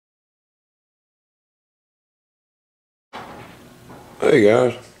Hey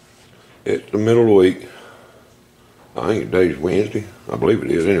guys, it's the middle of the week. I think today's Wednesday. I believe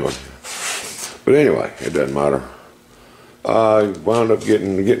it is anyway. But anyway, it doesn't matter. I wound up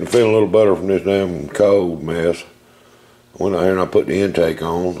getting feeling a little better from this damn cold mess. I went out here and I put the intake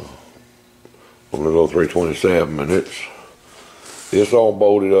on the little 327, and it's all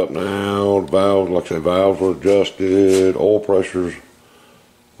bolted up now. The valves, like I say, valves were adjusted. Oil's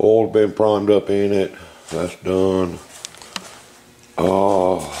been primed up in it. That's done.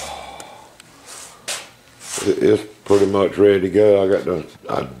 It's pretty much ready to go.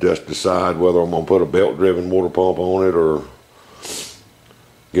 I just decide whether I'm gonna put a belt driven water pump on it or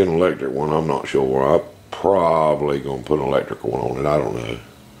get an electric one. I'm not sure. I'm probably gonna put an electrical one on it. I don't know.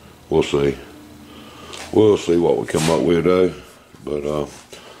 We'll see. We'll see what we come up with though. But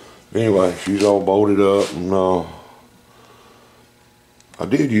anyway, she's all bolted up, and I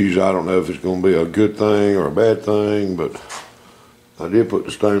did use, I don't know if it's gonna be a good thing or a bad thing, but I did put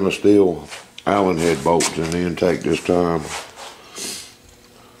the stainless steel Allen head bolts in the intake this time.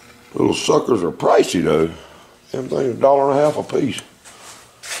 Little suckers are pricey though. Everything's $1.50 a piece.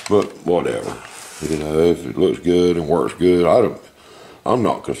 But whatever. You know, if it looks good and works good, I'm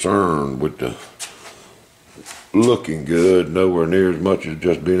not concerned with the looking good nowhere near as much as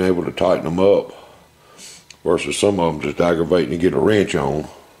just being able to tighten them up. Versus some of them just aggravating to get a wrench on.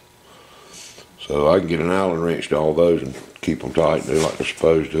 So I can get an Allen wrench to all those and keep them tight and do like they're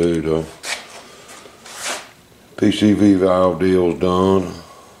supposed to. The PCV valve deal's done.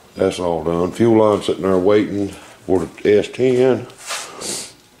 That's all done. Fuel line sitting there waiting for the S10.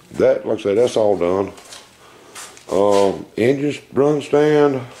 That, like I said, that's all done. Engine run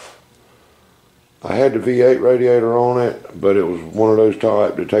stand. I had the V8 radiator on it, but it was one of those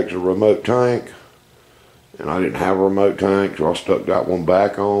type that takes a remote tank. And I didn't have a remote tank, so I stuck that one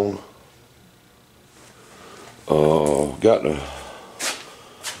back on. Got the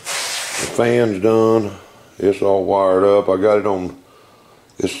fans done. It's all wired up. I got it on,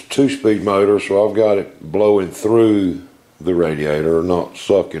 it's a 2-speed motor, so I've got it blowing through the radiator, not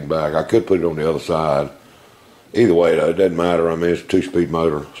sucking back. I could put it on the other side. Either way though, it doesn't matter. I mean, it's a 2-speed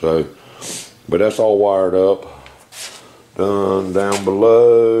motor, so, but that's all wired up. Done down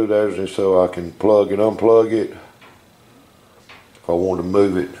below, there's so I can plug and unplug it. If I want to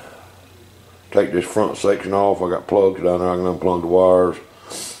move it, take this front section off, I got plugs down there, I can unplug the wires.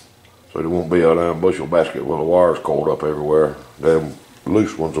 So there won't be a damn bushel basket with the wires coiled up everywhere. Them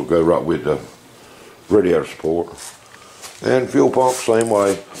loose ones will go right with the radiator support. And fuel pump, same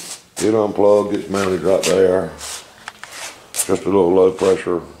way. It unplugged, it's mounted right there. Just a little low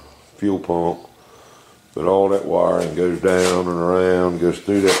pressure fuel pump. But all that wiring goes down and around, goes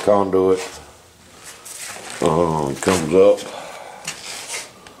through that conduit, comes up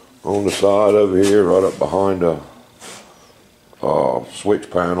on the side over here, right up behind the switch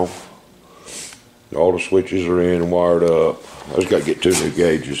panel. All the switches are in and wired up. I just got to get 2 new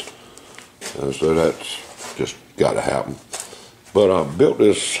gauges, so that's just got to happen. But I built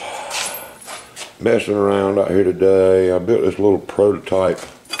this, messing around out here today, I built this little prototype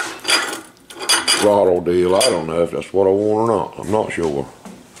throttle deal. I don't know if that's what I want or not. I'm not sure.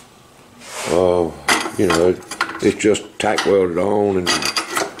 You know, it's just tack welded on, and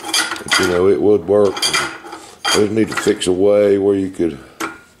you know, it would work. I just need to fix a way where you could,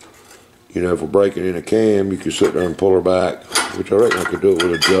 you know, if we're breaking in a cam, you could sit there and pull her back, which I reckon I could do it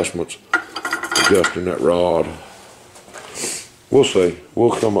with adjustments, adjusting that rod. We'll see.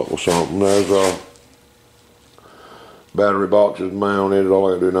 We'll come up with something. There's battery boxes mounted. All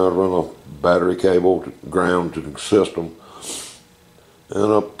I gotta do now is run a battery cable to ground to the system,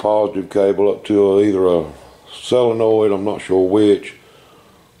 and a positive cable up to either a solenoid, I'm not sure which,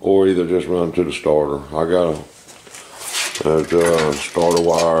 or either just run to the starter. I got there's starter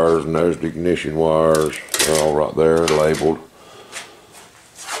wires, and there's the ignition wires. They're all right there, labeled.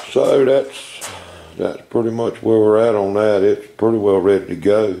 So that's pretty much where we're at on that. It's pretty well ready to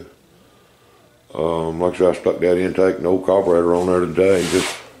go. Like I said, I stuck that intake and old carburetor on there today,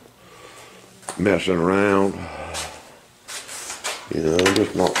 just messing around. You know, I'm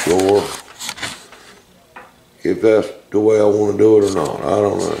just not sure if that's the way I want to do it or not. I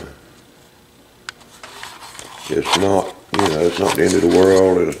don't know. It's not, you know, it's not the end of the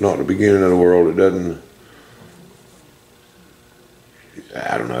world. It's not the beginning of the world. It doesn't,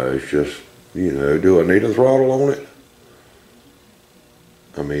 I don't know, it's just, you know, do I need a throttle on it?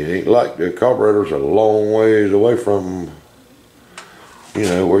 I mean, it ain't like the carburetor's a long ways away from, you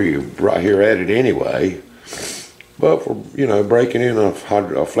know, where you're right here at it anyway. But for, you know, breaking in a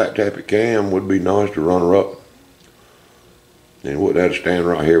flat tappet cam would be nice to run her up. And wouldn't have to stand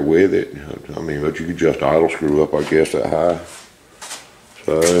right here with it. I mean, but you could just idle screw up, I guess, that high.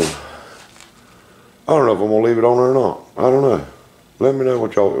 So, I don't know if I'm going to leave it on there or not. I don't know. Let me know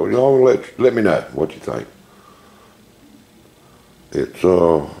what y'all let me know what you think. It's,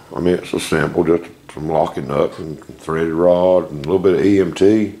 I mean, it's a simple, just some locking nuts and threaded rod and a little bit of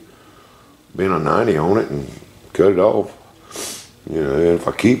EMT, being a 90 on it and cut it off. You know, if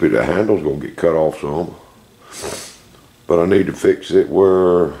I keep it, the handle's going to get cut off some. But I need to fix it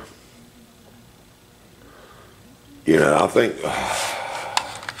where, you know, I think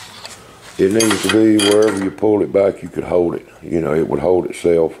it needs to be wherever you pull it back, you could hold it. You know, it would hold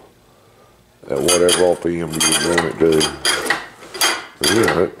itself at whatever RPM you would want it to. But, you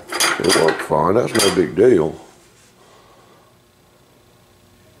know, it works fine. That's no big deal.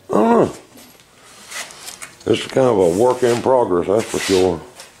 I don't know. It's kind of a work in progress, that's for sure.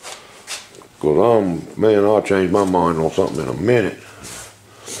 Because I'll change my mind on something in a minute.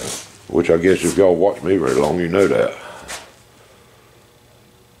 Which I guess if y'all watch me very long, you know that.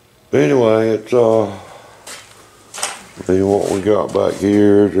 But anyway, it's, see what we got back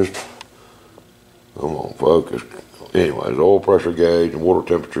here. Just, come on, focus. Anyways, oil pressure gauge and water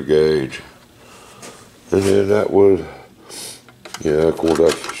temperature gauge. And then that was, yeah, of course,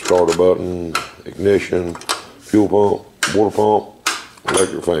 that's starter button, ignition, fuel pump, water pump,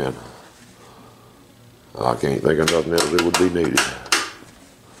 electric fan. I can't think of nothing else that would be needed.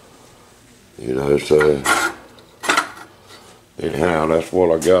 You know, so anyhow, that's what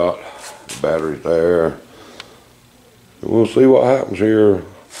I got. The battery's there. We'll see what happens here.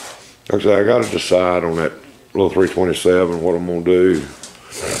 Like I said, I got to decide on that little 327 what I'm gonna do.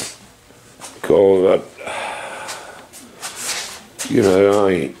 Because you know,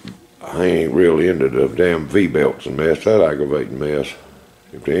 I ain't really into the damn V-belts and mess. That aggravating mess.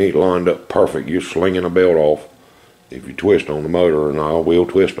 If they ain't lined up perfect, you're slinging a belt off. If you twist on the motor, and I will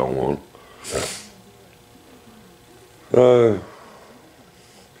twist on one.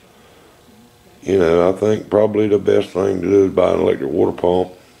 You know, I think probably the best thing to do is buy an electric water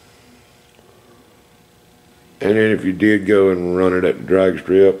pump. And then if you did go and run it at the drag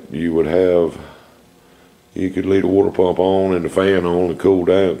strip, you could leave the water pump on and the fan on and cool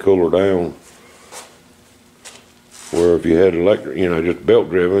her down. Where if you had electric, you know, just belt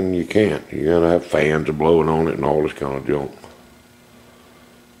driven, you can't. You're gonna have fans blowing on it and all this kind of junk.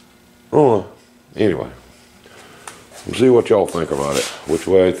 Oh, anyway, we'll see what y'all think about it. Which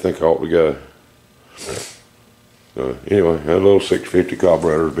way I think I ought to go. So anyway, that little 650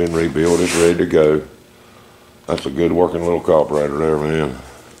 carburetor's been rebuilt. It's ready to go. That's a good working little carburetor there, man.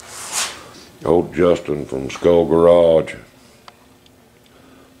 Old Justin from Skull Garage.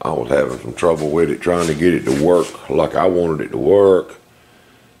 I was having some trouble with it, trying to get it to work like I wanted it to work.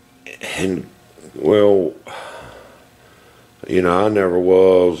 And, well, you know, I never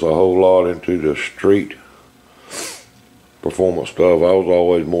was a whole lot into the street performance stuff. I was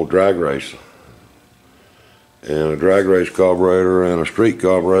always more drag race. And a drag race carburetor and a street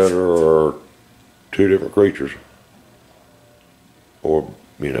carburetor are two different creatures. Or,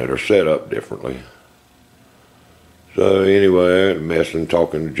 you know, they're set up differently. So anyway, I'm messing,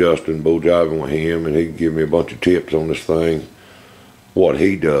 talking to Justin, bull-jiving with him, and he can give me a bunch of tips on this thing, what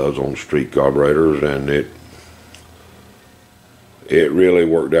he does on street carburetors, and it really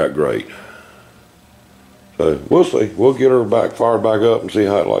worked out great. So we'll see. We'll get her fired back up and see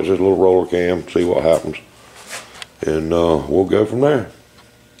how it likes this little roller cam, see what happens. And we'll go from there.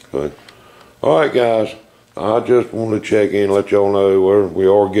 So, all right, guys. I just wanted to check in, let y'all know we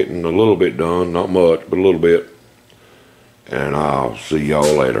are getting a little bit done. Not much, but a little bit. And I'll see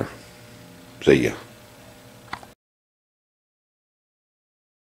y'all later. See ya.